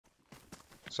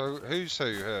So who's who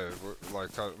here?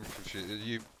 Like I'm confused. Are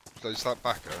you? Is that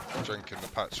Backer drinking the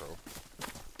petrol?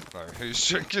 No, who's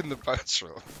drinking the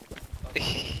petrol?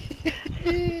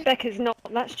 Becca's not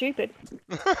that stupid.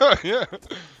 Yeah.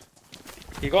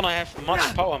 You're gonna have much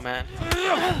power, man.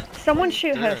 Someone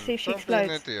shoot her, Doing? see if she Don't be an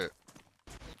explodes. idiot.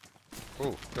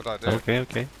 Oh, good idea. Okay,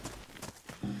 okay.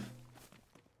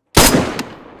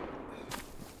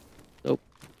 And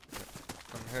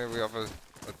here we have a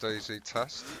Daisy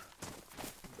test.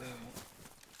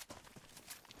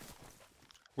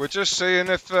 We're just seeing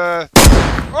if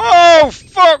oh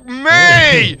fuck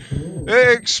me!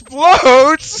 It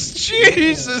explodes!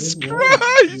 Jesus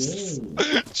Christ!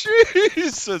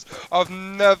 Jesus! I've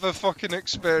never fucking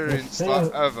experienced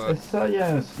that ever.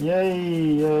 Science! Yay!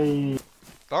 Yay!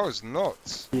 That was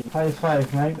nuts. High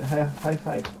five, mate. High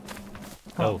five.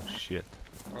 Oh shit.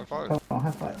 High five. Come on,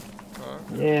 high five. Alright,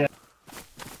 Yeah.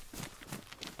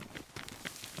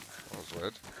 that was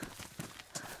weird.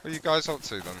 What are you guys up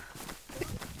to then?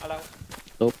 Hello.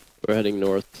 Nope, we're heading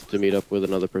north to meet up with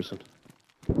another person.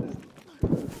 Can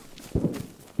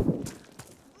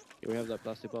we have that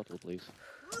plastic bottle, please?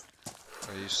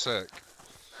 Are you sick?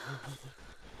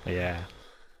 Yeah.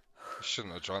 You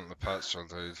shouldn't have drank the petrol,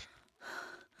 dude.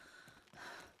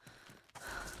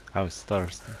 I was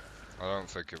thirsty. I don't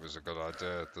think it was a good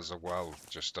idea. There's a well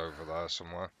just over there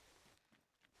somewhere.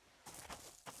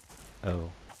 Oh.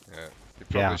 Yeah. You Yeah,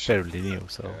 probably I'm should. fairly new,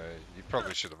 so. Yeah, you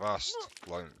probably should have asked.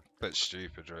 Like, a bit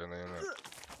stupid, really, isn't it?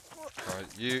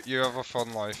 Right, you have a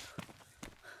fun life.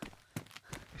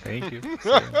 Thank you.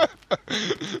 Same.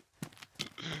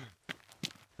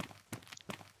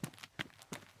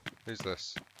 Who's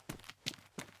this?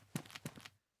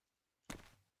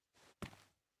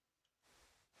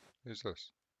 Who's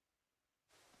this?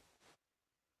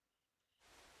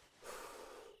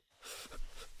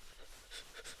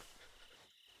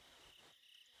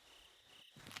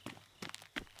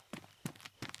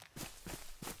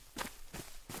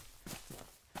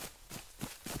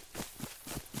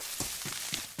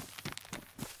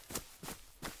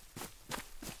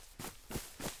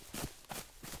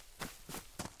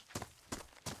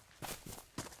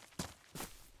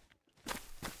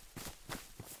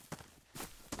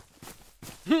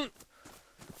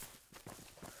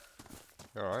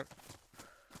 Alright.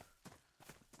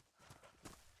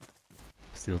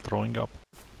 Still throwing up.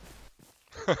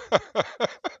 I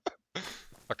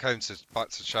came back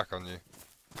to check on you.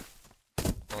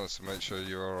 I wanted to make sure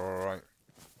you were alright.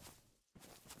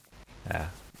 Yeah.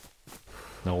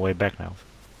 No way back now.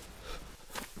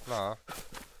 Nah.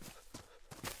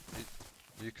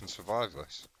 You can survive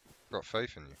this. I've got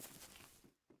faith in you.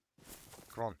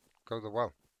 Come on, go to the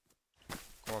well.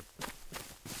 Come on.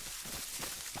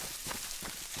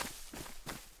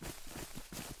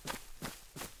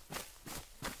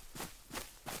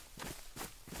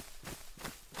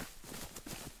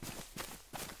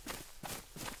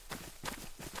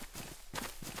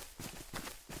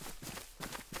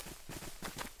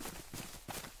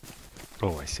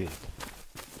 Oh, I see it.